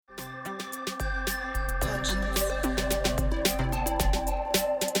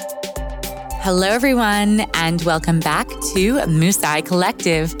Hello, everyone, and welcome back to Musai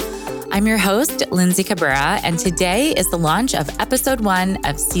Collective. I'm your host, Lindsay Cabrera, and today is the launch of episode 1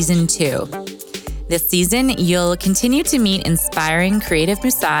 of season 2. This season, you'll continue to meet inspiring creative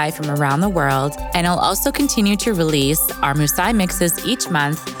Musai from around the world, and I'll also continue to release our Musai mixes each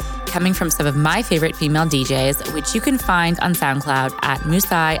month, coming from some of my favorite female DJs, which you can find on SoundCloud at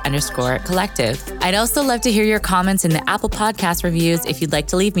Musai_collective. I'd also love to hear your comments in the Apple Podcast reviews if you'd like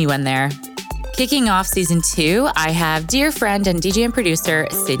to leave me one there. Kicking off season 2, I have dear friend and DJ and producer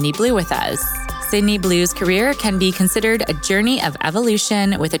Sydney Blue with us. Sydney Blue's career can be considered a journey of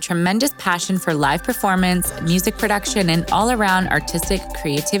evolution with a tremendous passion for live performance, music production, and all-around artistic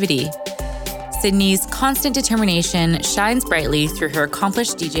creativity. Sydney's constant determination shines brightly through her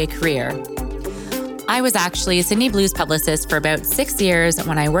accomplished DJ career. I was actually Sydney Blue's publicist for about 6 years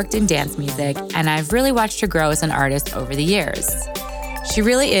when I worked in dance music, and I've really watched her grow as an artist over the years. She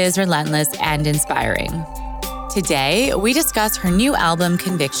really is relentless and inspiring. Today, we discuss her new album,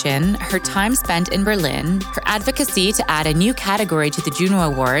 Conviction, her time spent in Berlin, her advocacy to add a new category to the Juno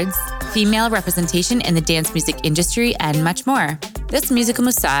Awards, female representation in the dance music industry, and much more. This musical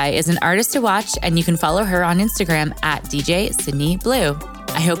Musai is an artist to watch, and you can follow her on Instagram at DJ Sydney Blue.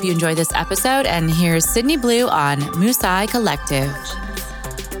 I hope you enjoy this episode, and here's Sydney Blue on Musai Collective.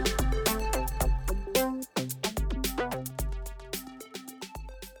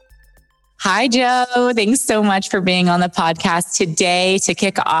 Hi, Joe. Thanks so much for being on the podcast today to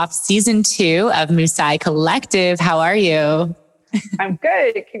kick off season 2 of Musai Collective. How are you? I'm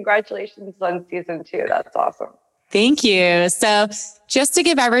good. Congratulations on season 2. That's awesome. Thank you. So just to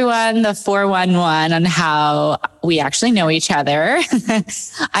give everyone the 411 on how we actually know each other,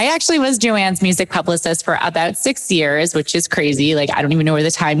 I actually was Joanne's music publicist for about 6 years, which is crazy. Like, I don't even know where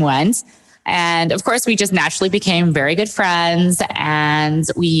the time went. And of course, we just naturally became very good friends, and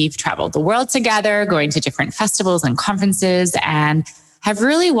we've traveled the world together, going to different festivals and conferences, and have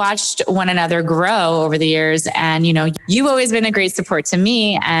really watched one another grow over the years. And, you know, you've always been a great support to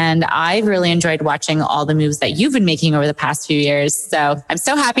me, and I've really enjoyed watching all the moves that you've been making over the past few years. So I'm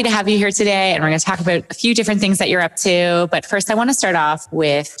so happy to have you here today, and we're going to talk about a few different things that you're up to. But first, I want to start off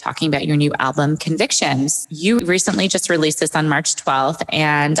with talking about your new album, Convictions. You recently just released this on March 12th,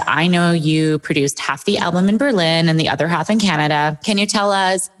 and I know you produced half the album in Berlin and the other half in Canada. Can you tell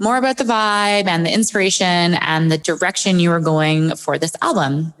us more about the vibe and the inspiration and the direction you were going for this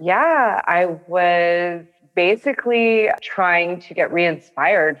album? Yeah, I was basically trying to get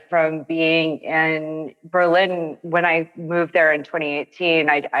re-inspired from being in Berlin. When I moved there in 2018,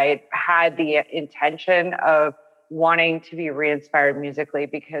 I had the intention of wanting to be re-inspired musically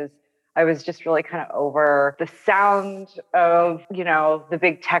because I was just really kind of over the sound of, you know, the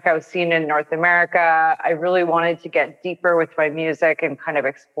big tech house scene in North America. I really wanted to get deeper with my music and kind of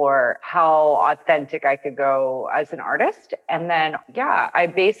explore how authentic I could go as an artist. And then, I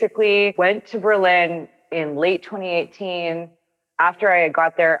basically went to Berlin in late 2018. After I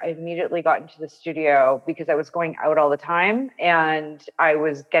got there, I immediately got into the studio because I was going out all the time and I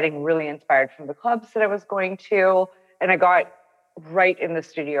was getting really inspired from the clubs that I was going to. And I got right in the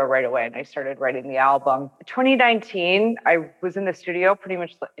studio right away, and I started writing the album. 2019, I was in the studio pretty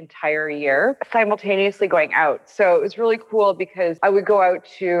much the entire year, simultaneously going out. So it was really cool because I would go out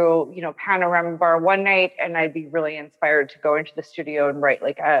to, you know, Panorama Bar one night, and I'd be really inspired to go into the studio and write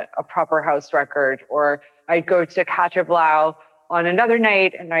like a proper house record, or I'd go to Katja Blau on another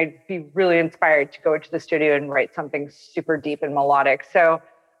night, and I'd be really inspired to go into the studio and write something super deep and melodic. So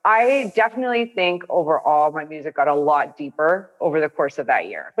I definitely think overall my music got a lot deeper over the course of that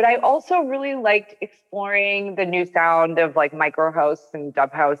year. But I also really liked exploring the new sound of like micro house and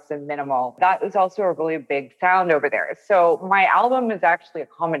dub house and minimal. That was also a really big sound over there. So my album is actually a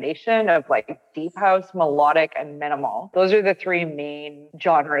combination of like deep house, melodic, and minimal. Those are the 3 main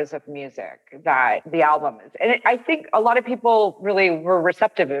genres of music that the album is. And I think a lot of people really were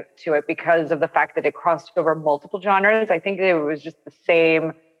receptive to it because of the fact that it crossed over multiple genres. I think it was just the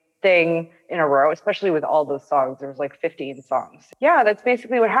same thing in a row, especially with all those songs. There was like 15 songs. Yeah, that's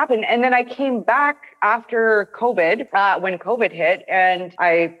basically what happened. And then I came back after COVID, when COVID hit, and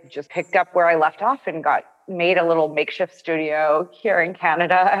I just picked up where I left off and made a little makeshift studio here in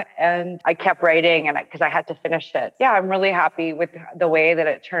Canada. And I kept writing because I had to finish it. Yeah, I'm really happy with the way that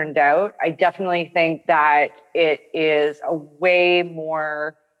it turned out. I definitely think that it is a way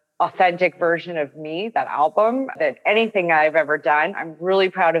more authentic version of me, that album, than anything I've ever done. I'm really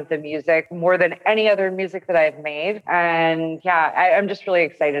proud of the music more than any other music that I've made. And I'm just really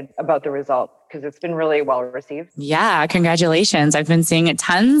excited about the result because it's been really well received. Yeah, congratulations. I've been seeing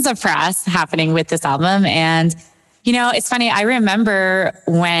tons of press happening with this album, and It's funny. I remember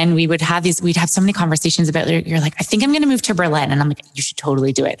when we would have we'd have so many conversations about, you're like, I think I'm going to move to Berlin. And I'm like, you should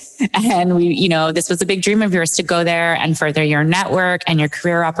totally do it. And this was a big dream of yours to go there and further your network and your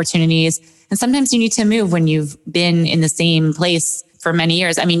career opportunities. And sometimes you need to move when you've been in the same place for many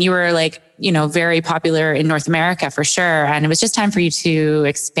years. I mean, you were very popular in North America for sure. And it was just time for you to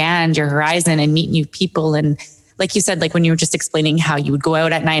expand your horizon and meet new people. And like you said, like when you were just explaining how you would go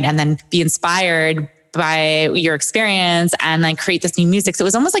out at night and then be inspired by your experience and then create this new music. So it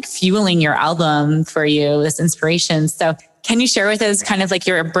was almost like fueling your album for you, this inspiration. So can you share with us kind of like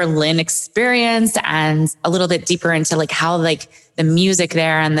your Berlin experience and a little bit deeper into like how like the music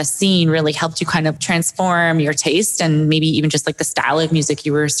there and the scene really helped you kind of transform your taste and maybe even just like the style of music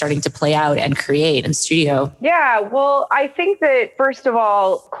you were starting to play out and create in studio? Yeah, well, I think that first of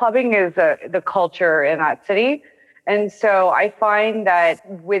all, clubbing is the culture in that city. And so I find that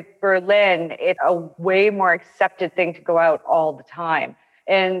with Berlin, it's a way more accepted thing to go out all the time.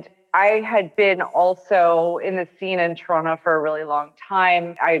 And I had been also in the scene in Toronto for a really long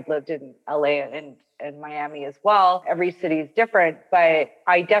time. I lived in LA and Miami as well. Every city is different, but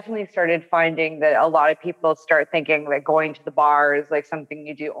I definitely started finding that a lot of people start thinking that going to the bar is like something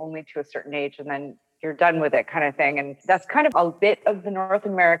you do only to a certain age and then you're done with it kind of thing. And that's kind of a bit of the North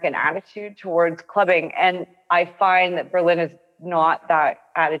American attitude towards clubbing. And I find that Berlin is not that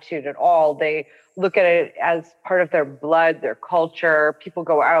attitude at all. They look at it as part of their blood, their culture. People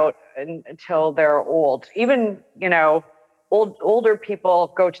go out until they're old. Even, older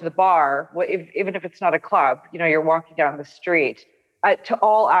people go to the bar, even if it's not a club, you're walking down the street to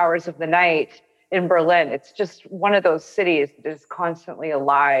all hours of the night. In Berlin, it's just one of those cities that is constantly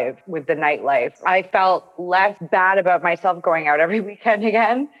alive with the nightlife. I felt less bad about myself going out every weekend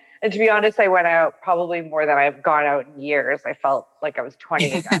again. And to be honest, I went out probably more than I've gone out in years. I felt like I was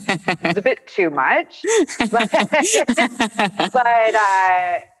 20 again. It was a bit too much. But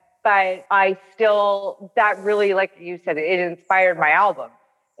I still, that really, like you said, it inspired my album.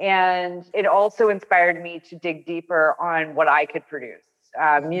 And it also inspired me to dig deeper on what I could produce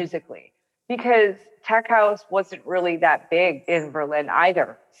musically. Because tech house wasn't really that big in Berlin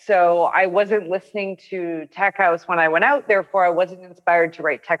either. So I wasn't listening to tech house when I went out. Therefore, I wasn't inspired to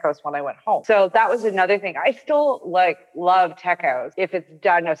write tech house when I went home. So that was another thing. I still love tech house if it's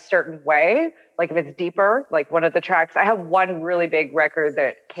done a certain way. Like if it's deeper, like one of the tracks. I have one really big record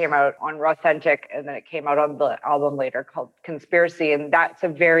that came out on Rawthentic and then it came out on the album later called Conspiracy. And that's a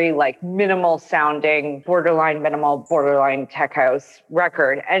very minimal sounding, borderline tech house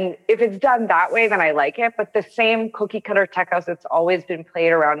record. And if it's done that way, then I like it. But the same cookie cutter tech house that's always been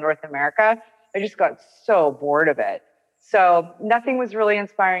played around North America, I just got so bored of it. So nothing was really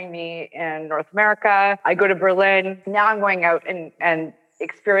inspiring me in North America. I go to Berlin. Now I'm going out and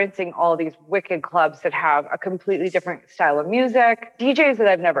experiencing all these wicked clubs that have a completely different style of music, DJs that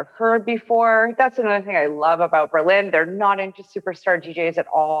I've never heard before. That's another thing I love about Berlin. They're not into superstar DJs at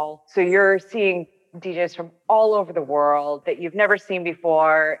all. So you're seeing DJs from all over the world that you've never seen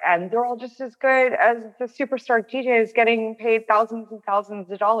before, and they're all just as good as the superstar DJs getting paid thousands and thousands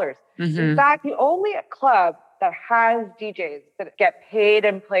of dollars. Mm-hmm. In fact, the only club that has DJs that get paid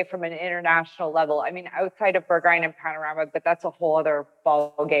and play from an international level, I mean, outside of Berghain and Panorama, but that's a whole other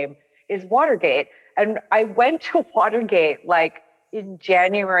ball game, is Watergate. And I went to Watergate in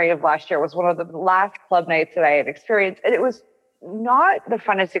January of last year. It was one of the last club nights that I had experienced. And it was not the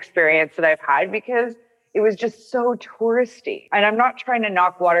funnest experience that I've had because it was just so touristy. And I'm not trying to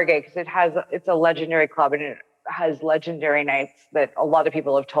knock Watergate because it's a legendary club and it has legendary nights that a lot of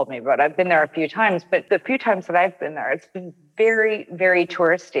people have told me about. I've been there a few times, but the few times that I've been there, it's been very, very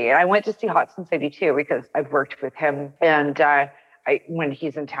touristy. And I went to see Hot Since 82 because I've worked with him. And when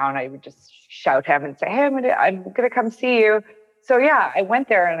he's in town, I would just shout him and say, hey, I'm going to come see you. So yeah, I went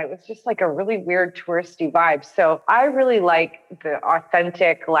there and it was just a really weird touristy vibe. So I really like the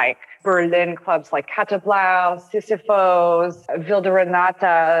authentic, Berlin clubs like Katerblau, Sisyphos, Wilde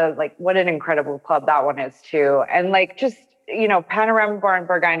Renate. What an incredible club that one is too. And Panorama Bar and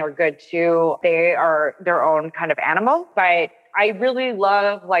Berghain are good too. They are their own kind of animal, but I really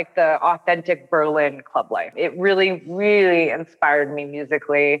love the authentic Berlin club life. It really, really inspired me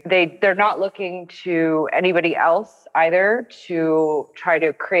musically. They're not looking to anybody else either to try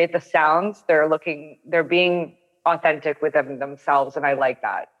to create the sounds. They're being authentic with themselves. And I like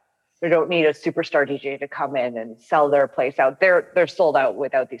that. They don't need a superstar DJ to come in and sell their place out. They're sold out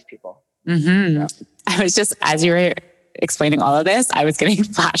without these people. Mm-hmm. Yeah. I was just, as you were explaining all of this, I was getting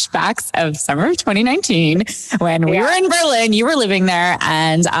flashbacks of summer of 2019 when we were in Berlin, you were living there,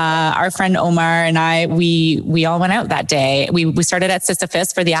 and our friend Omar and I, we all went out that day. We started at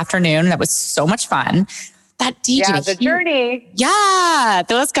Sisyphus for the afternoon. That was so much fun. that DJ. Yeah, The Journey. Yeah,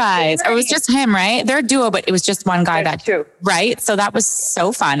 those guys. Or it was just him, right? They're a duo, but it was just one guy. There's two. Right? So that was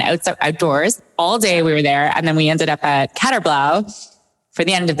so fun. Outdoors. All day we were there. And then we ended up at Catterblau for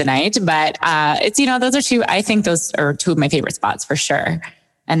the end of the night. But it's, those are two, I think those are two of my favorite spots for sure.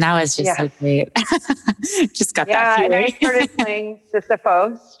 And that was just so great. Just got that feeling. And I started playing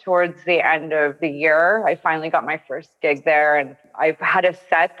Sisyphos towards the end of the year. I finally got my first gig there, and I've had a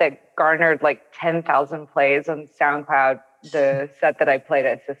set that garnered like 10,000 plays on SoundCloud, the set that I played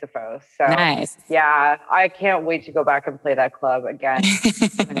at Sisyphos. So nice. Yeah, I can't wait to go back and play that club again.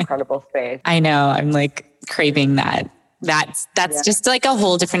 It's an incredible space. I know. I'm like craving that. That's just like a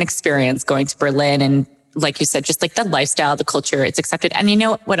whole different experience going to Berlin, and like you said, just like the lifestyle, the culture, it's accepted. And you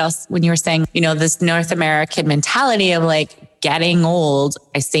know what else, when you were saying, this North American mentality of like getting old,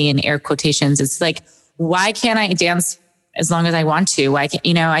 I say in air quotations, it's like, why can't I dance as long as I want to? Why can't,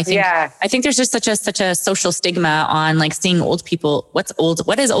 I think there's just such a social stigma on like seeing old people. What's old?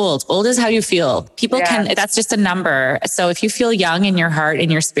 What is old? Old is how you feel. People that's just a number. So if you feel young in your heart,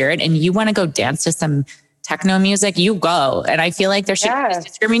 in your spirit, and you want to go dance to some techno music, you go. And I feel like there should be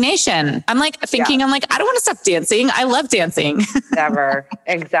discrimination. I'm like thinking, I don't want to stop dancing. I love dancing. Never.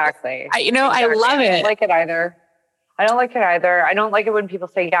 Exactly. I love it. I don't like it either. I don't like it when people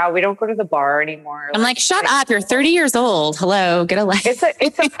say, we don't go to the bar anymore. I'm like, shut up. You're 30 years old. Hello, get a life.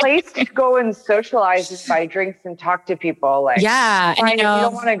 It's a place to go and socialize and buy drinks and talk to people. Like, and you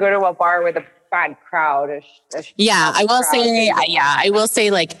don't want to go to a bar with a bad crowd. I will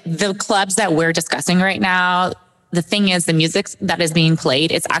say like the clubs that we're discussing right now, the thing is the music that is being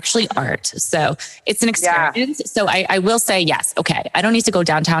played, it's actually art. So it's an experience. Yeah. So I will say, yes. Okay. I don't need to go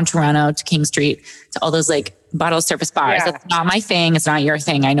downtown Toronto to King Street to all those like bottle service bars. Yeah. That's not my thing. It's not your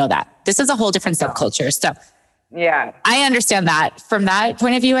thing. I know that. This is a whole different subculture. So I understand that from that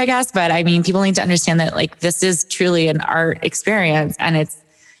point of view, I guess. But I mean, people need to understand that like, this is truly an art experience, and it's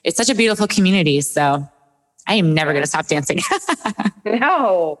such a beautiful community. So I am never going to stop dancing.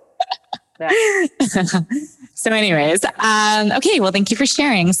 No. So anyways, okay. Well, thank you for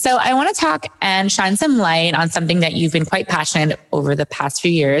sharing. So I want to talk and shine some light on something that you've been quite passionate over the past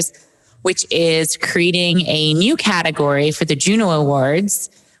few years, which is creating a new category for the Juno Awards,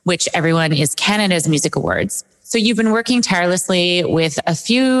 which everyone is Canada's Music Awards. So you've been working tirelessly with a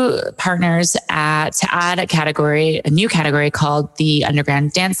few partners to add a new category called the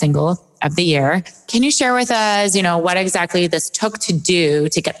Underground Dance Single of the Year. Can you share with us, what exactly this took to do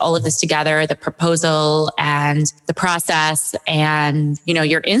to get all of this together, the proposal and the process, and,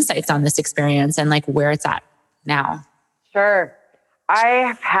 your insights on this experience and like where it's at now? Sure. I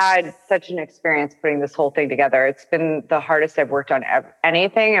have had such an experience putting this whole thing together. It's been the hardest I've worked on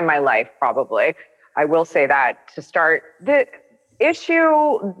anything in my life, probably. I will say that to start. The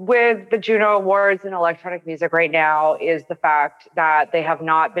issue with the Juno Awards in electronic music right now is the fact that they have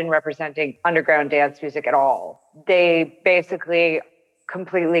not been representing underground dance music at all. They basically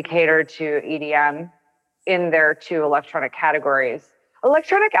completely cater to EDM in their two electronic categories.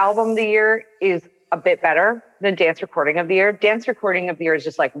 Electronic Album of the Year is a bit better than Dance Recording of the Year. Dance Recording of the Year is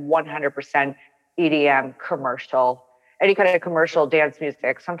just like 100% EDM commercial. Any kind of commercial dance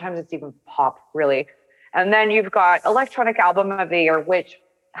music. Sometimes it's even pop, really. And then you've got Electronic Album of the Year, which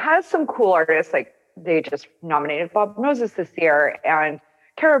has some cool artists. Like they just nominated Bob Moses this year, and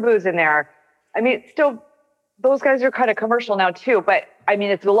Caribou's in there. I mean, still, those guys are kind of commercial now too. But I mean,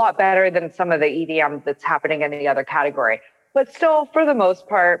 it's a lot better than some of the EDM that's happening in the other category. But still, for the most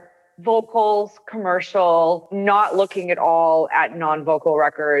part, vocals, commercial, not looking at all at non-vocal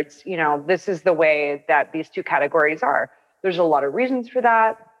records. This is the way that these two categories are. There's a lot of reasons for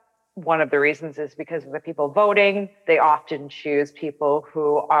that. One of the reasons is because of the people voting. They often choose people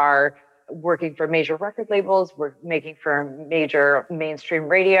who are working for major record labels, making for major mainstream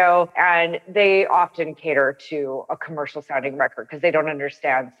radio, and they often cater to a commercial sounding record because they don't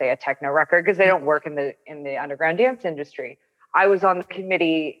understand, say, a techno record because they don't work in the underground dance industry. I was on the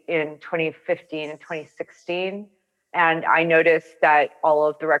committee in 2015 and 2016, and I noticed that all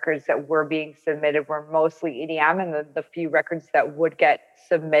of the records that were being submitted were mostly EDM, and the few records that would get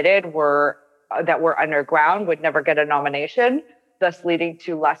submitted that were underground would never get a nomination, thus leading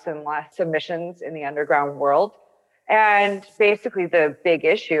to less and less submissions in the underground world. And basically the big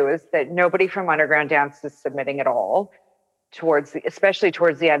issue is that nobody from underground dance is submitting at all. Especially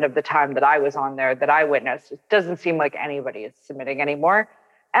towards the end of the time that I was on there, that I witnessed, it doesn't seem like anybody is submitting anymore.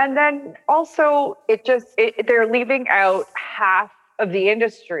 And then also they're leaving out half of the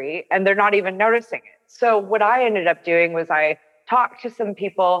industry and they're not even noticing it. So what I ended up doing was I talked to some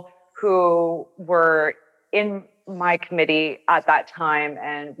people who were in my committee at that time,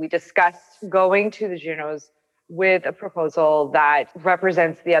 and we discussed going to the Junos with a proposal that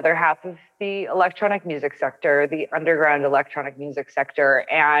represents the other half of the electronic music sector, the underground electronic music sector.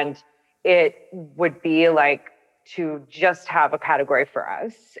 And it would be like to just have a category for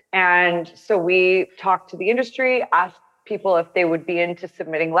us. And so we talked to the industry, asked people if they would be into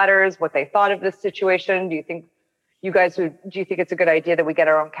submitting letters, what they thought of this situation. Do you think it's a good idea that we get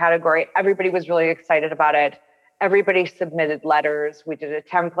our own category? Everybody was really excited about it. Everybody submitted letters. We did a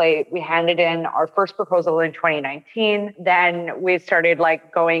template. We handed in our first proposal in 2019. Then we started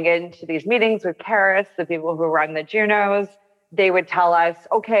like going into these meetings with Karis, the people who run the Junos. They would tell us,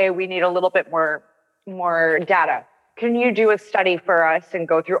 okay, we need a little bit more data. Can you do a study for us and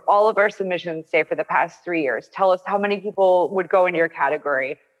go through all of our submissions, say for the past 3 years? Tell us how many people would go in your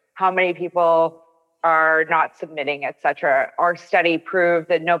category, how many people are not submitting, et cetera. Our study proved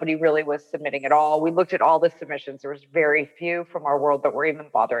that nobody really was submitting at all. We looked at all the submissions. There was very few from our world that were even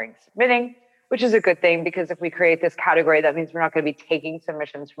bothering submitting, which is a good thing, because if we create this category, that means we're not going to be taking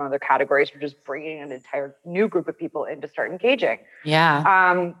submissions from other categories. We're just bringing an entire new group of people in to start engaging.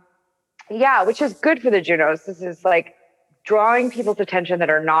 Yeah. Which is good for the Junos. This is like drawing people's attention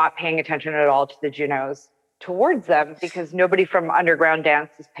that are not paying attention at all to the Junos towards them, because nobody from underground dance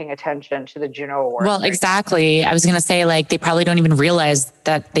is paying attention to the Juno Awards. Well, exactly. I was going to say, like, they probably don't even realize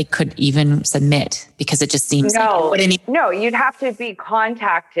that they could even submit, because it just seems No, you'd have to be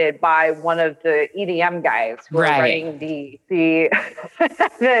contacted by one of the EDM guys who are running the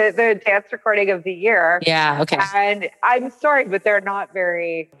the dance recording of the year. Yeah. Okay. And I'm sorry, but they're not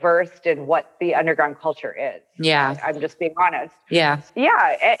very versed in what the underground culture is. Yeah. I'm just being honest. Yeah.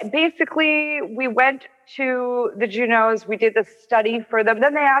 Yeah. Basically, we went to the Junos. We did the study for them.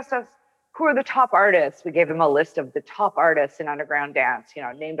 Then they asked us, who are the top artists? We gave them a list of the top artists in underground dance,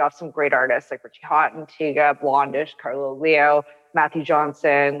 named off some great artists like Richie Hott, Antigua, Blondish, Carlo Leo, Matthew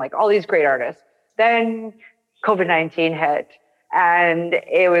Johnson, like all these great artists. Then COVID-19 hit, and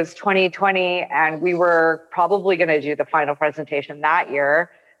it was 2020, and we were probably going to do the final presentation that year.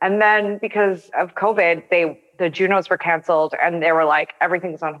 And then because of COVID, the Junos were canceled, and they were like,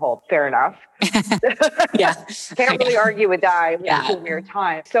 everything's on hold. Fair enough. Yeah. Can't really argue with that. It was a weird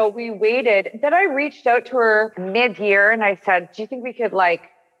time. So we waited. Then I reached out to her mid-year and I said, do you think we could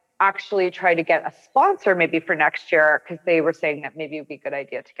actually try to get a sponsor maybe for next year? Because they were saying that maybe it would be a good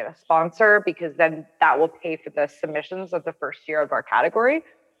idea to get a sponsor, because then that will pay for the submissions of the first year of our category.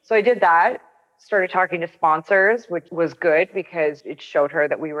 So I did that. Started talking to sponsors, which was good because it showed her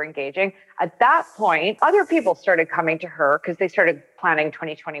that we were engaging. At that point, other people started coming to her because they started planning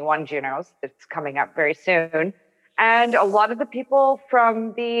 2021 Junos. It's coming up very soon. And a lot of the people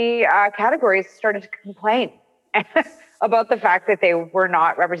from the categories started to complain about the fact that they were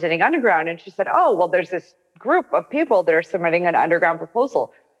not representing underground. And she said, oh, well, there's this group of people that are submitting an underground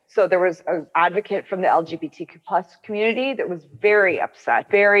proposal. So there was an advocate from the LGBTQ plus community that was very upset,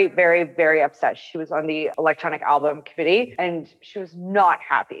 very, very, very upset. She was on the electronic album committee, and she was not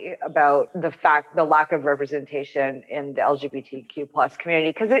happy about the lack of representation in the LGBTQ plus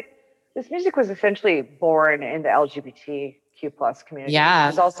community, because this music was essentially born in the LGBTQ plus community. Yeah. It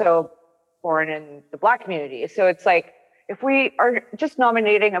was also born in the Black community. So it's like, if we are just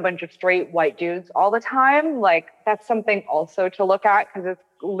nominating a bunch of straight white dudes all the time, that's something also to look at, because it's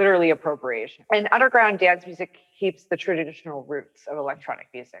literally appropriation. And underground dance music keeps the traditional roots of electronic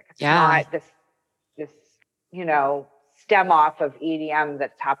music. It's not this stem off of EDM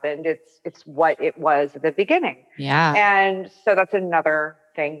that's happened. It's what it was at the beginning. Yeah. And so that's another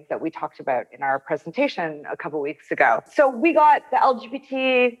thing that we talked about in our presentation a couple of weeks ago. So we got the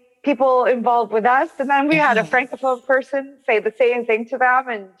LGBT people involved with us. And then we had a Francophone person say the same thing to them.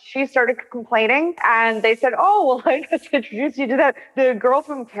 And she started complaining. And they said, oh, well, I just introduced you to that. The girl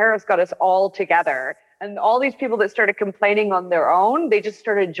from Karis got us all together. And all these people that started complaining on their own, they just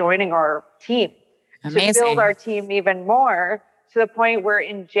started joining our team. Amazing. To build our team even more, to the point where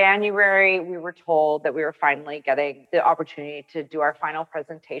in January, we were told that we were finally getting the opportunity to do our final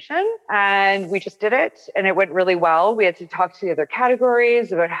presentation. And we just did it. And it went really well. We had to talk to the other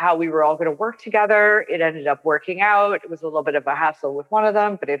categories about how we were all going to work together. It ended up working out. It was a little bit of a hassle with one of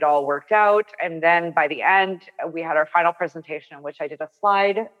them, but it all worked out. And then by the end, we had our final presentation, in which I did a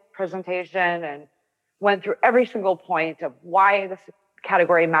slide presentation and went through every single point of why this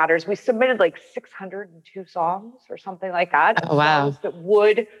category matters. We submitted 602 songs or something like that. Oh, wow. Songs that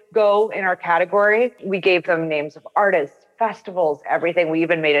would go in our category. We gave them names of artists, festivals, everything. We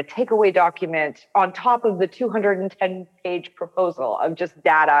even made a takeaway document on top of the 210-page proposal of just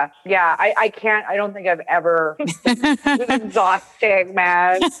data. Yeah, I don't think I've ever, it was exhausting,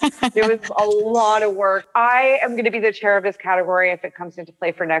 man. It was a lot of work. I am going to be the chair of this category if it comes into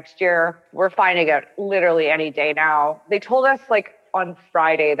play for next year. We're finding out literally any day now. They told us like on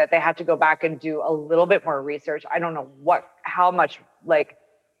Friday that they had to go back and do a little bit more research. I don't know how much, like,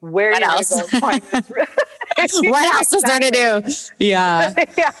 where what you're else? going to go find this. What else is there to do? Yeah.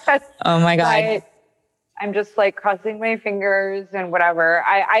 Yes. Oh my God. But I'm just like crossing my fingers and whatever.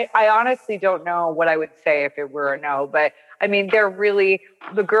 I honestly don't know what I would say if it were a no, but I mean,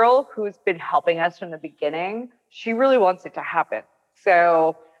 the girl who's been helping us from the beginning, she really wants it to happen.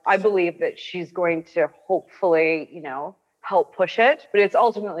 So I believe that she's going to hopefully, help push it, but it's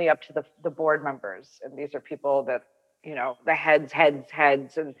ultimately up to the board members. And these are people that, the heads.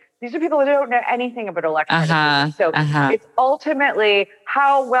 And these are people that don't know anything about electronic music. So it's ultimately,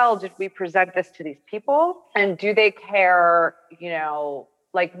 how well did we present this to these people? And do they care,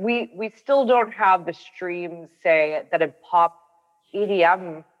 like we still don't have the streams, say, that a pop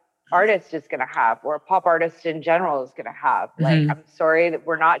EDM artist is going to have, or a pop artist in general is going to have. Like, I'm sorry that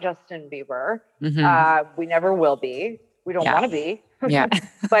we're not Justin Bieber. We never will be. We don't want to be. Yeah.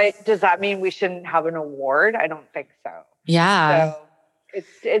 But does that mean we shouldn't have an award? I don't think so. Yeah. So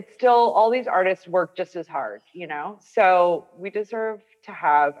it's still, all these artists work just as hard, So we deserve to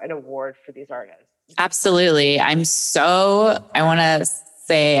have an award for these artists. Absolutely. I want to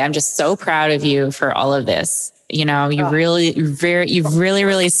say I'm just so proud of you for all of this. You've really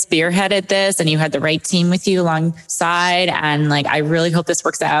spearheaded this, and you had the right team with you alongside. And like, I really hope this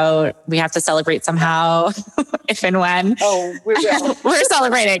works out. We have to celebrate somehow, if and when. Oh, we will. We're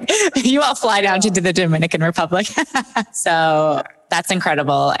celebrating. You all fly down to the Dominican Republic. So that's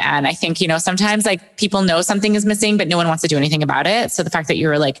incredible. And I think, sometimes like people know something is missing, but no one wants to do anything about it. So the fact that you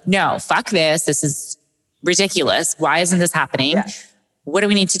were like, no, fuck this. This is ridiculous. Why isn't this happening? Yeah. What do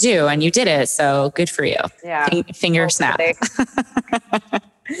we need to do? And you did it. So good for you. Yeah. Finger snap.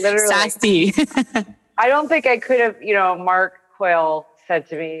 Literally. Sassy. I don't think I could have, Mark Coyle said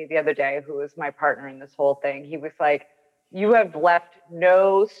to me the other day, who was my partner in this whole thing. He was like, you have left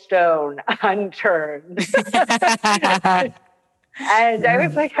no stone unturned. And I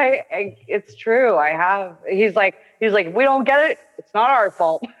was like, it's true. I have. He's like, if we don't get it, it's not our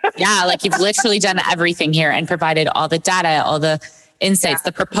fault. Yeah. Like, you've literally done everything here and provided all the data, all the insights,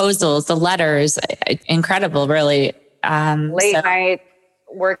 the proposals, the letters. Incredible, really. Late night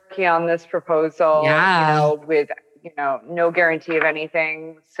working on this proposal, with, no guarantee of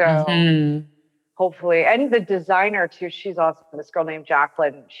anything. So hopefully, and the designer too, she's awesome. This girl named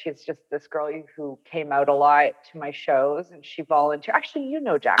Jacqueline. She's just this girl who came out a lot to my shows, and she volunteered. Actually,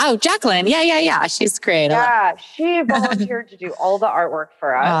 Jacqueline. Oh, Jacqueline. Yeah. She's great. Yeah, she volunteered to do all the artwork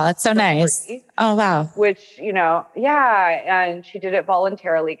for us. Oh, that's so nice. Free, oh, wow. Which, and she did it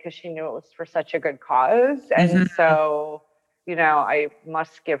voluntarily because she knew it was for such a good cause. And so, I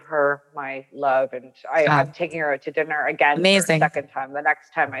must give her my love, and I'm taking her out to dinner again. Amazing. For a second time. The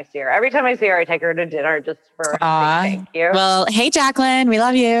next time I see her, every time I see her, I take her to dinner just for thank you. Well, hey, Jacqueline, we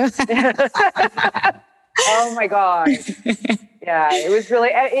love you. Oh my God. Yeah, it was really,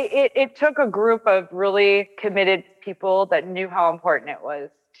 it took a group of really committed people that knew how important it was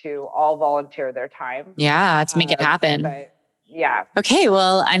to all volunteer their time. Yeah, to make it happen. Yeah. Okay.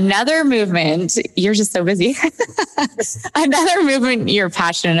 Well, another movement, you're just so busy. Another movement you're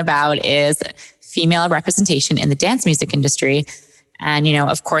passionate about is female representation in the dance music industry. And,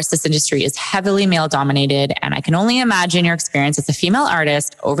 of course, this industry is heavily male dominated. And I can only imagine your experience as a female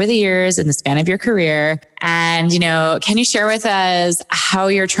artist over the years in the span of your career. And, can you share with us how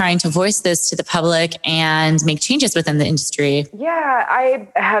you're trying to voice this to the public and make changes within the industry? Yeah, I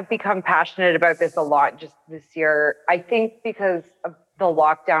have become passionate about this a lot just this year. I think because of the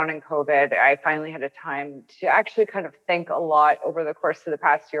lockdown and COVID, I finally had a time to actually kind of think a lot over the course of the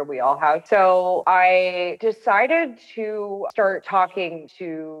past year. We all have. So I decided to start talking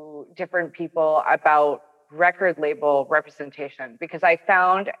to different people about record label representation, because I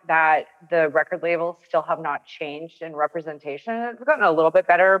found that the record labels still have not changed in representation. It's gotten a little bit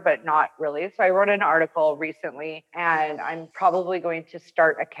better, but not really. So I wrote an article recently, and I'm probably going to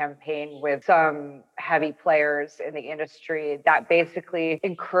start a campaign with some heavy players in the industry that basically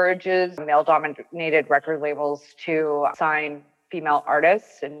encourages male-dominated record labels to sign female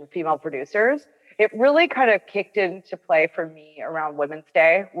artists and female producers. It really kind of kicked into play for me around Women's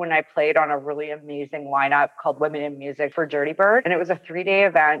Day when I played on a really amazing lineup called Women in Music for Dirty Bird. And it was a 3-day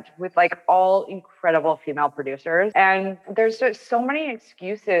event with all incredible female producers. And there's just so many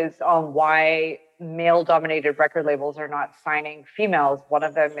excuses on why male dominated record labels are not signing females. One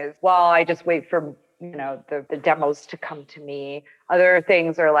of them is, well, I just wait for, the demos to come to me. Other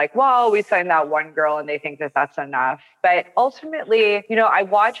things are like, well, we signed that one girl and they think that that's enough. But ultimately, I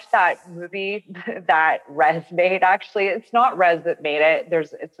watched that movie that Rez made. Actually, it's not Rez that made it.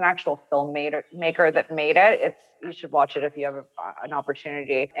 It's an actual filmmaker that made it. You should watch it if you have an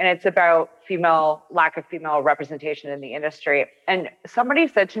opportunity. And it's about lack of female representation in the industry. And somebody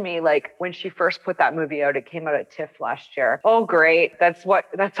said to me, like, when she first put that movie out, it came out at TIFF last year. Oh, great. That's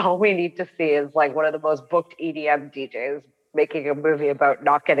all we need to see is like one of the most booked EDM DJs making a movie about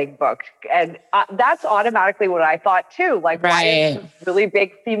not getting booked. And that's automatically what I thought too. Like, why is this really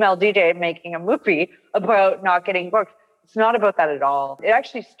big female DJ making a movie about not getting booked? It's not about that at all. It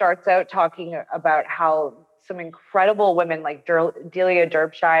actually starts out talking about how some incredible women like Delia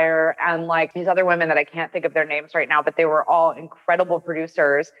Derbyshire and like these other women that I can't think of their names right now, but they were all incredible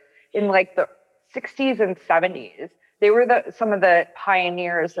producers in like the 60s and 70s. They were some of the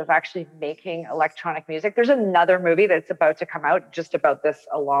pioneers of actually making electronic music. There's another movie that's about to come out just about this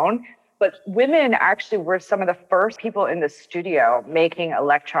alone. But women actually were some of the first people in the studio making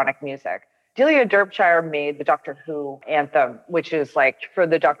electronic music. Delia Derbyshire made the Doctor Who anthem, which is like for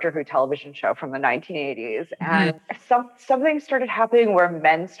the Doctor Who television show from the 1980s. And something started happening where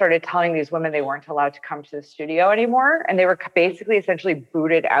men started telling these women they weren't allowed to come to the studio anymore. And they were basically essentially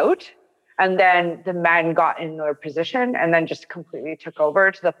booted out. And then the men got in their position and then just completely took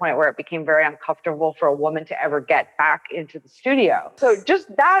over to the point where it became very uncomfortable for a woman to ever get back into the studio. So just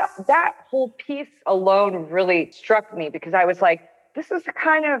that whole piece alone really struck me because I was like, this is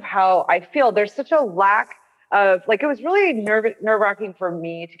kind of how I feel. There's such a lack of, like, it was really nerve-wracking for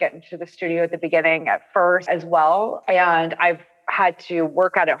me to get into the studio at the beginning at first as well. And I've had to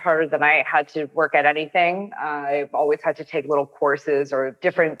work at it harder than I had to work at anything. I've always had to take little courses or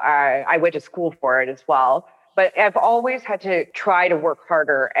different, I went to school for it as well. But I've always had to try to work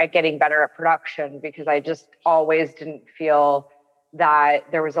harder at getting better at production because I just always didn't feel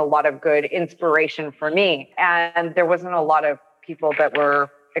that there was a lot of good inspiration for me. And there wasn't a lot of people that were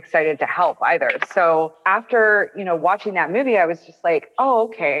excited to help either. So after, watching that movie, I was just like, oh,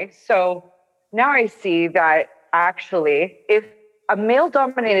 okay. So now I see that actually if a male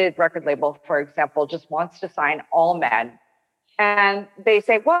dominated record label, for example, just wants to sign all men and they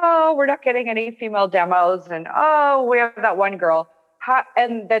say, well, we're not getting any female demos and, oh, we have that one girl.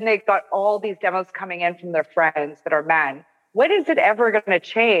 And then they got all these demos coming in from their friends that are men. When is it ever going to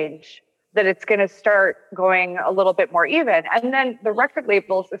change that it's going to start going a little bit more even? And then the record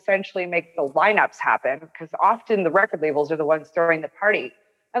labels essentially make the lineups happen because often the record labels are the ones throwing the party.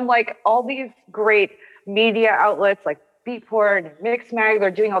 And like all these great media outlets like Beatport and Mixmag,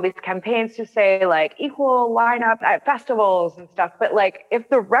 they're doing all these campaigns to say like equal lineup at festivals and stuff. But like if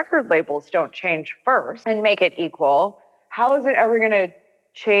the record labels don't change first and make it equal, how is it ever going to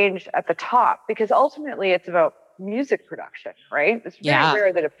change at the top? Because ultimately it's about music production, right? It's very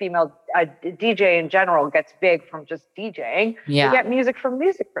rare that a DJ in general gets big from just DJing. You get music from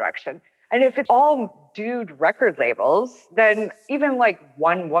music production. And if it's all dude record labels, then even like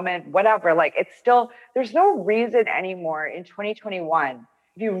one woman, whatever, like it's still, there's no reason anymore in 2021,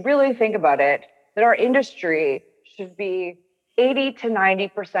 if you really think about it, that our industry should be 80 to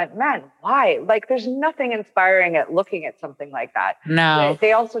 90% men. Why? Like there's nothing inspiring at looking at something like that. No.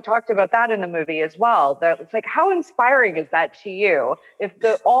 They also talked about that in the movie as well. That it's like, how inspiring is that to you? If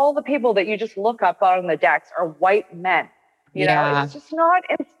all the people that you just look up on the decks are white men, you know, it's just not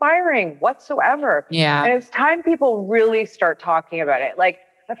inspiring whatsoever. Yeah. And it's time people really start talking about it. Like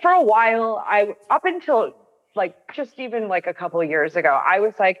for a while, up until like just even like a couple of years ago, I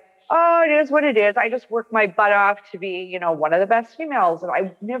was like, oh, it is what it is. I just work my butt off to be, one of the best females. And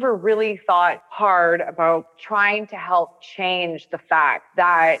I never really thought hard about trying to help change the fact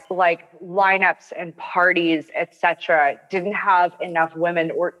that like lineups and parties, etc., didn't have enough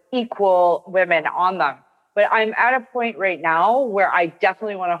women or equal women on them. But I'm at a point right now where I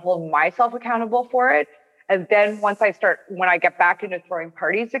definitely want to hold myself accountable for it. And then when I get back into throwing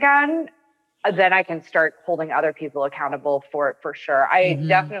parties again, then I can start holding other people accountable for it for sure. I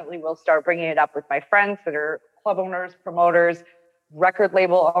definitely will start bringing it up with my friends that are club owners, promoters, record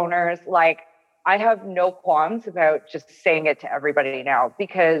label owners. Like I have no qualms about just saying it to everybody now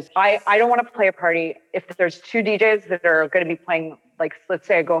because I don't want to play a party if there's two DJs that are going to be playing, like, let's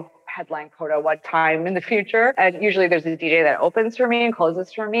say I go headline Coda one time in the future. And usually there's a DJ that opens for me and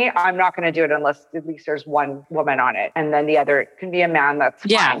closes for me. I'm not going to do it unless at least there's one woman on it. And then the other can be a man. That's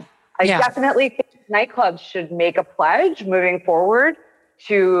fine. I definitely think nightclubs should make a pledge moving forward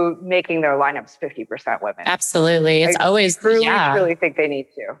to making their lineups 50% women. Absolutely. It's always, really think they need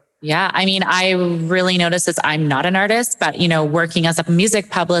to. Yeah. I mean, I really noticed this. I'm not an artist, but, working as a music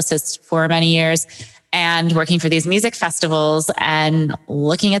publicist for many years and working for these music festivals and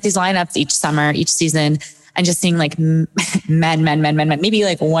looking at these lineups each summer, each season, and just seeing like men, maybe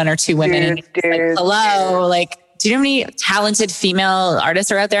like one or two women. Like, hello, like, do you know how many talented female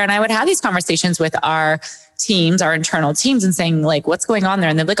artists are out there? And I would have these conversations with our teams, our internal teams, and saying like, what's going on there?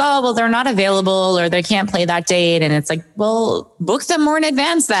 And they're like, oh, well, they're not available or they can't play that date. And it's like, well, book them more in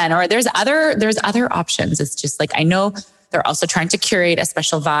advance then, or there's other options. It's just like, I know they're also trying to curate a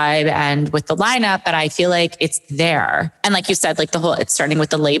special vibe and with the lineup, but I feel like it's there. And like you said, like it's starting with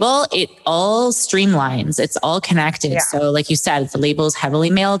the label, it all streamlines, it's all connected. Yeah. So like you said, if the label is heavily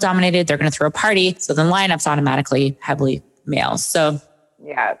male dominated, they're going to throw a party. So the lineup's automatically heavily male. So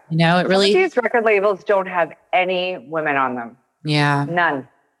yeah, it really, these record labels don't have any women on them. Yeah. None.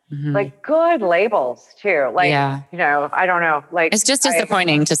 Mm-hmm. Like good labels too. Like, I don't know. Like it's just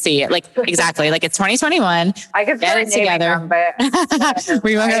disappointing to see it. Like exactly. Like it's 2021. I can get it together. Them, but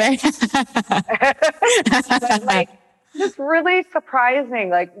we won't go there. But like it's really surprising.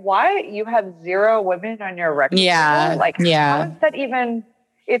 Like why you have 0 women on your record label? Like how is that even?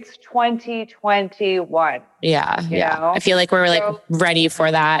 It's 2021. Yeah. I feel like we're like ready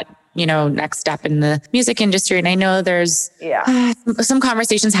for that, next step in the music industry. And I know there's some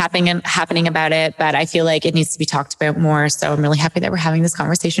conversations happening about it, but I feel like it needs to be talked about more. So I'm really happy that we're having this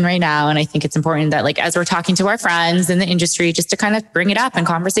conversation right now. And I think it's important that like, as we're talking to our friends in the industry, just to kind of bring it up in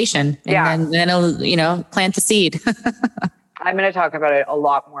conversation and then it'll, plant the seed. I'm going to talk about it a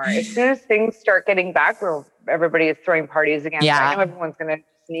lot more. As soon as things start getting back where everybody is throwing parties again, I know everyone's going to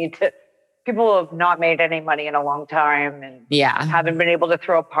need to. People have not made any money in a long time and haven't been able to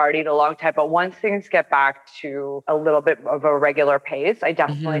throw a party in a long time. But once things get back to a little bit of a regular pace, I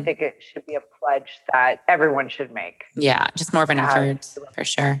definitely think it should be a pledge that everyone should make. Yeah, just more of an effort for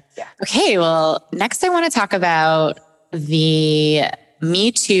sure. Yeah. Okay, well, next I want to talk about the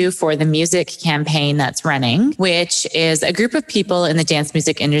Me Too for the Music campaign that's running, which is a group of people in the dance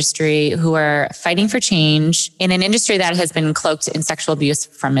music industry who are fighting for change in an industry that has been cloaked in sexual abuse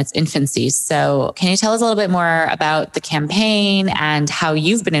from its infancy. So can you tell us a little bit more about the campaign and how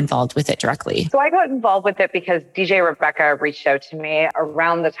you've been involved with it directly? So I got involved with it because DJ Rebecca reached out to me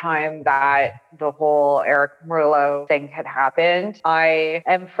around the time that the whole Eric Murillo thing had happened. I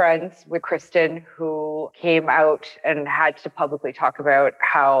am friends with Kristen, who came out and had to publicly talk about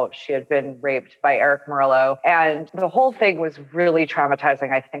how she had been raped by Eric Murillo. And the whole thing was really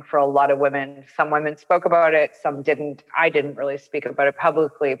traumatizing, I think, for a lot of women. Some women spoke about it, some didn't. I didn't really speak about it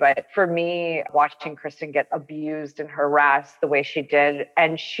publicly. But for me, watching Kristen get abused and harassed the way she did,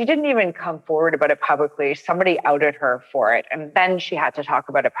 and she didn't even come forward about it publicly. Somebody outed her for it. And then she had to talk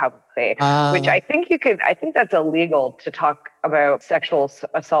about it publicly, which I think that's illegal to talk about sexual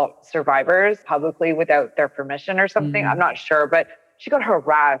assault survivors publicly without their permission or something. I'm not sure, but she got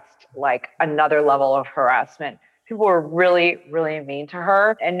harassed, like another level of harassment. People were really, really mean to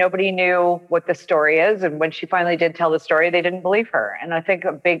her and nobody knew what the story is. And when she finally did tell the story, they didn't believe her. And I think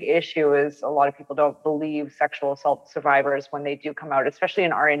a big issue is a lot of people don't believe sexual assault survivors when they do come out, especially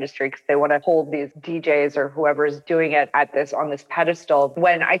in our industry, because they want to hold these DJs or whoever is doing it on this pedestal.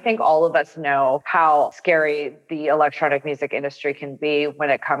 When I think all of us know how scary the electronic music industry can be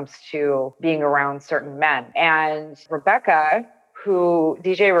when it comes to being around certain men. And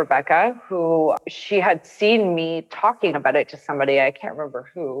DJ Rebecca, who she had seen me talking about it to somebody, I can't remember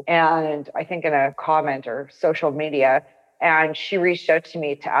who, and I think in a comment or social media, and she reached out to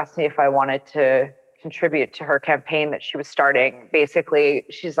me to ask me if I wanted to contribute to her campaign that she was starting. Basically,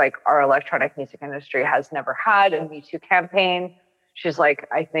 she's like, our electronic music industry has never had a Me Too campaign. She's like,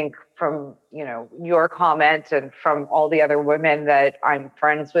 I think from, your comment and from all the other women that I'm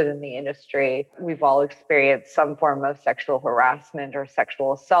friends with in the industry, we've all experienced some form of sexual harassment or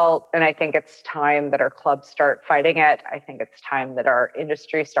sexual assault. And I think it's time that our clubs start fighting it. I think it's time that our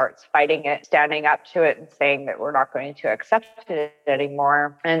industry starts fighting it, standing up to it and saying that we're not going to accept it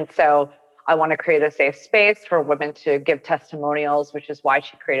anymore. And so I want to create a safe space for women to give testimonials, which is why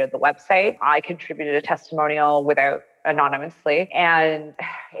she created the website. I contributed a testimonial anonymously. And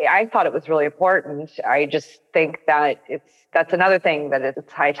I thought it was really important. I just think that that's another thing that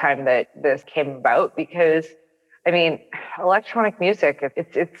it's high time that this came about, because electronic music,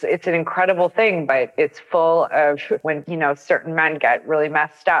 it's an incredible thing, but it's full of when, certain men get really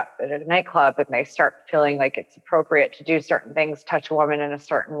messed up at a nightclub and they start feeling like it's appropriate to do certain things, touch a woman in a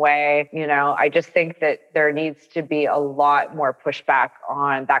certain way. I just think that there needs to be a lot more pushback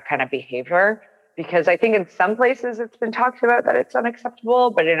on that kind of behavior. Because I think in some places it's been talked about that it's unacceptable,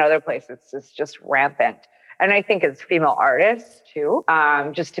 but in other places it's just rampant. And I think as female artists too,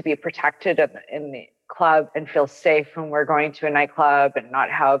 just to be protected in the club and feel safe when we're going to a nightclub and not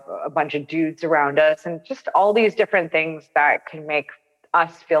have a bunch of dudes around us, and just all these different things that can make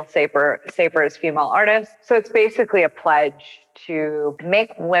us feel safer as female artists. So it's basically a pledge to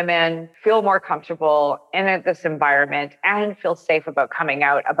make women feel more comfortable in this environment and feel safe about coming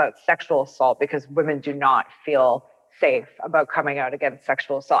out about sexual assault, because women do not feel safe about coming out against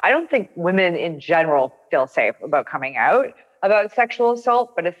sexual assault. I don't think women in general feel safe about coming out about sexual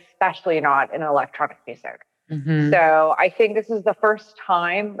assault, but especially not in electronic music. Mm-hmm. So I think this is the first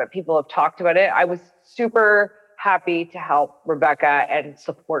time that people have talked about it. I was super happy to help Rebecca and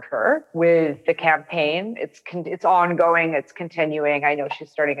support her with the campaign. It's ongoing. It's continuing. I know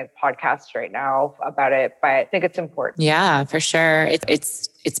she's starting a podcast right now about it, but I think it's important. Yeah, for sure.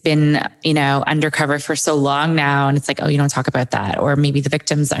 It's been, undercover for so long now. And it's like, oh, you don't talk about that. Or maybe the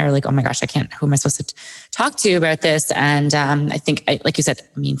victims are like, oh my gosh, who am I supposed to talk to about this? And I think, like you said,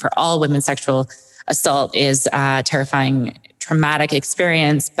 for all women, sexual assault is terrifying, traumatic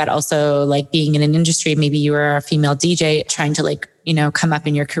experience, but also like being in an industry, maybe you were a female DJ trying to come up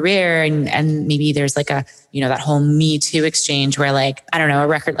in your career, and maybe there's like a, that whole Me Too exchange where like, I don't know,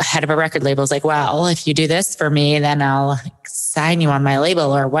 head of a record label is like, well, if you do this for me, then I'll sign you on my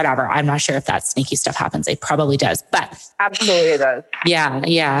label or whatever. I'm not sure if that sneaky stuff happens. It probably does, but absolutely does.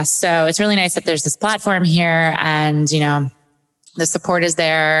 Yeah. So it's really nice that there's this platform here, and, the support is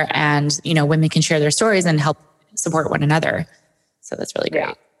there, and, women can share their stories and help support one another. So that's really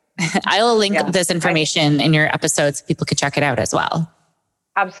great. Yeah. I'll link this information in your episodes so people can check it out as well.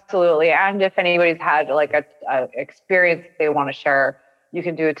 Absolutely. And if anybody's had like a experience they want to share, you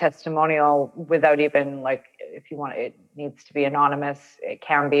can do a testimonial without even if you want, it needs to be anonymous. It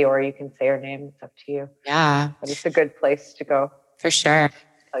can be, or you can say your name. It's up to you. Yeah. But it's a good place to go. For sure.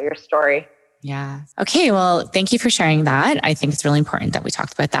 Tell your story. Yeah. Okay. Well, thank you for sharing that. I think it's really important that we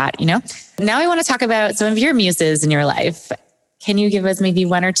talked about that, Now I want to talk about some of your muses in your life. Can you give us maybe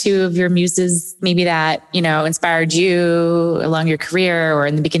one or two of your muses, maybe that, inspired you along your career or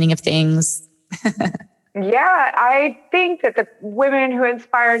in the beginning of things? Yeah, I think that the women who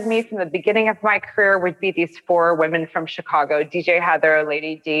inspired me from the beginning of my career would be these 4 women from Chicago: DJ Heather,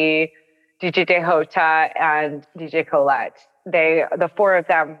 Lady D, DJ Dehota, and DJ Colette. The 4 of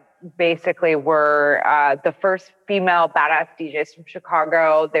them basically were the first female badass DJs from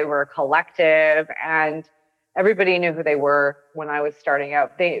Chicago. They were a collective, and everybody knew who they were when I was starting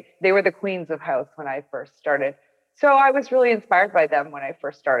out. They were the queens of house when I first started. So I was really inspired by them when I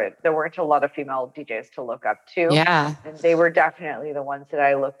first started. There weren't a lot of female DJs to look up to. Yeah. And they were definitely the ones that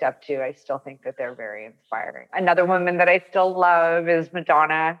I looked up to. I still think that they're very inspiring. Another woman that I still love is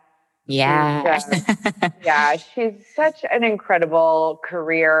Madonna. Yeah. She's such an incredible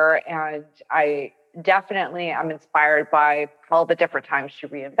career. And I definitely am inspired by all the different times she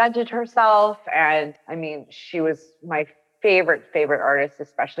reinvented herself. And she was my favorite artist,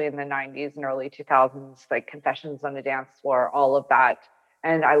 especially in the 90s and early 2000s, like Confessions on the Dance Floor, all of that.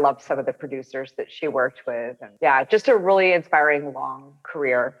 And I love some of the producers that she worked with. And just a really inspiring long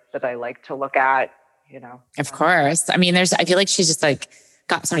career that I like to look at, Of course. I feel like she's just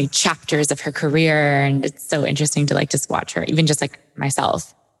got so many chapters of her career, and it's so interesting to just watch her, even just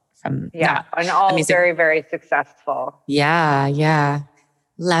myself from. Yeah. And all very, very successful. Yeah.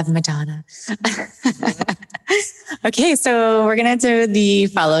 Love Madonna. Okay, so we're going to do the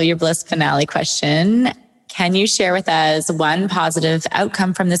Follow Your Bliss finale question. Can you share with us one positive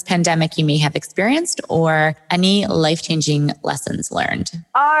outcome from this pandemic you may have experienced, or any life-changing lessons learned?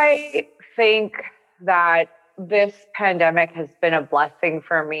 I think that this pandemic has been a blessing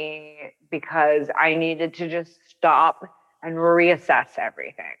for me, because I needed to just stop and reassess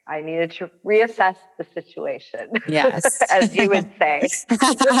everything. I needed to reassess the situation. Yes. As you would say.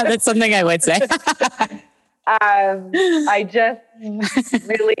 That's something I would say. I just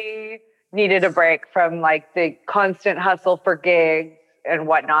really needed a break from the constant hustle for gigs and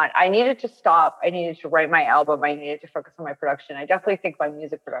whatnot. I needed to stop. I needed to write my album. I needed to focus on my production. I definitely think my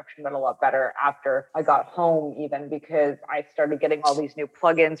music production got a lot better after I got home, even because I started getting all these new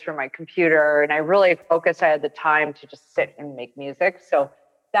plugins for my computer, and I really focused. I had the time to just sit and make music. So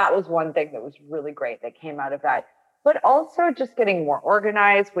that was one thing that was really great that came out of that. But also just getting more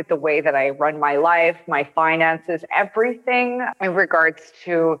organized with the way that I run my life, my finances, everything in regards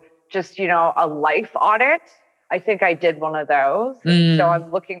to just, a life audit. I think I did one of those. So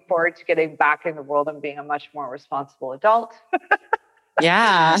I'm looking forward to getting back in the world and being a much more responsible adult.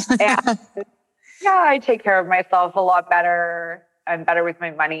 Yeah. I take care of myself a lot better. I'm better with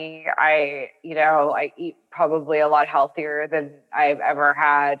my money. I eat probably a lot healthier than I've ever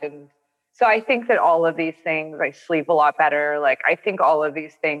had. And So I think that all of these things, I sleep a lot better. Like, I think all of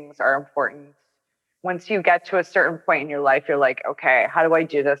these things are important. Once you get to a certain point in your life, you're like, okay, how do I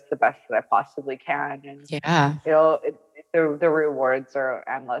do this the best that I possibly can? And Yeah, the rewards are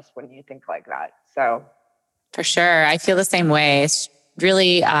endless when you think like that. So for sure. I feel the same way. It's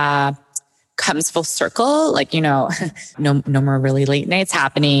really comes full circle. Like, no more really late nights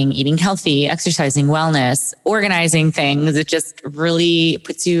happening, eating healthy, exercising, wellness, organizing things. It just really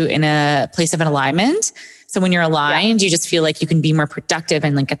puts you in a place of an alignment. So when you're aligned, you just feel like you can be more productive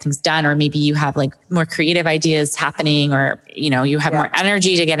and like get things done, or maybe you have like more creative ideas happening, or, you have more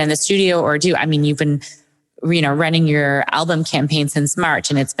energy to get in the studio or you've been, running your album campaign since March,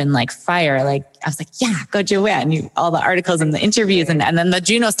 and it's been like fire. Like, I was like, yeah, go Joanne, all the articles and the interviews and then the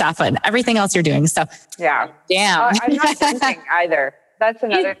Juno stuff and everything else you're doing. So yeah. Damn. I'm not drinking either. That's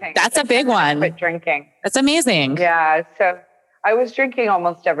another thing. That's a big one. Quit drinking. That's amazing. Yeah. So I was drinking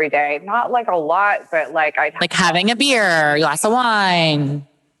almost every day, not like a lot, but like like having a beer, a glass of wine.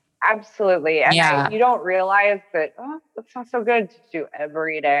 Absolutely. And you don't realize that, that's not so good to do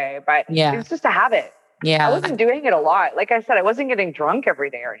every day, but it's just a habit. Yeah. I wasn't doing it a lot. Like I said, I wasn't getting drunk every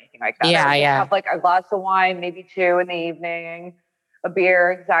day or anything like that. I would have like a glass of wine, maybe 2 in the evening, a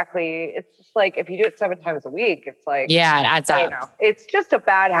beer. Exactly. It's just like, if you do it 7 times a week, it's like, it adds up. It's just a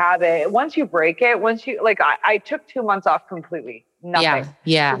bad habit. Once you break it, I took 2 months off completely. Nothing.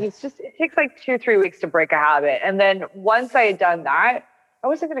 Yeah. It takes like 2-3 weeks to break a habit. And then once I had done that, I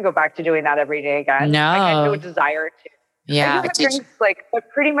wasn't going to go back to doing that every day again. No. Like, I had no desire to. Yeah. I do have drinks, but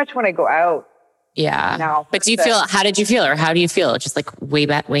pretty much when I go out. Yeah. No. But how did you feel, or how do you feel? Just like way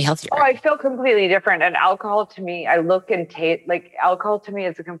healthier? Oh, I feel completely different. And alcohol to me, I look and taste, like alcohol to me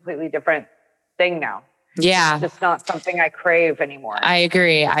is a completely different thing now. Yeah. It's just not something I crave anymore. I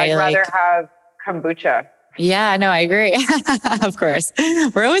agree. I'd rather have kombucha. Yeah, no, I agree. Of course.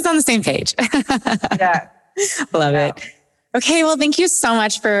 We're always on the same page. Yeah. Love it. Okay. Well, thank you so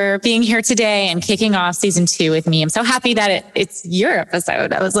much for being here today and kicking off season 2 with me. I'm so happy that it's your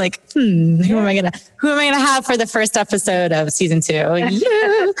episode. I was like, who am I going to have for the first episode of season 2?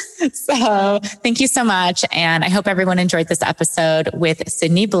 You. So thank you so much. And I hope everyone enjoyed this episode with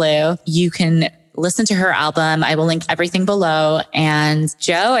Sydney Blue. You can listen to her album. I will link everything below. And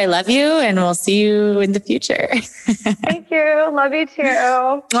Joe, I love you, and we'll see you in the future. Thank you. Love you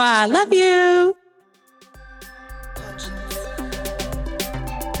too. Love you.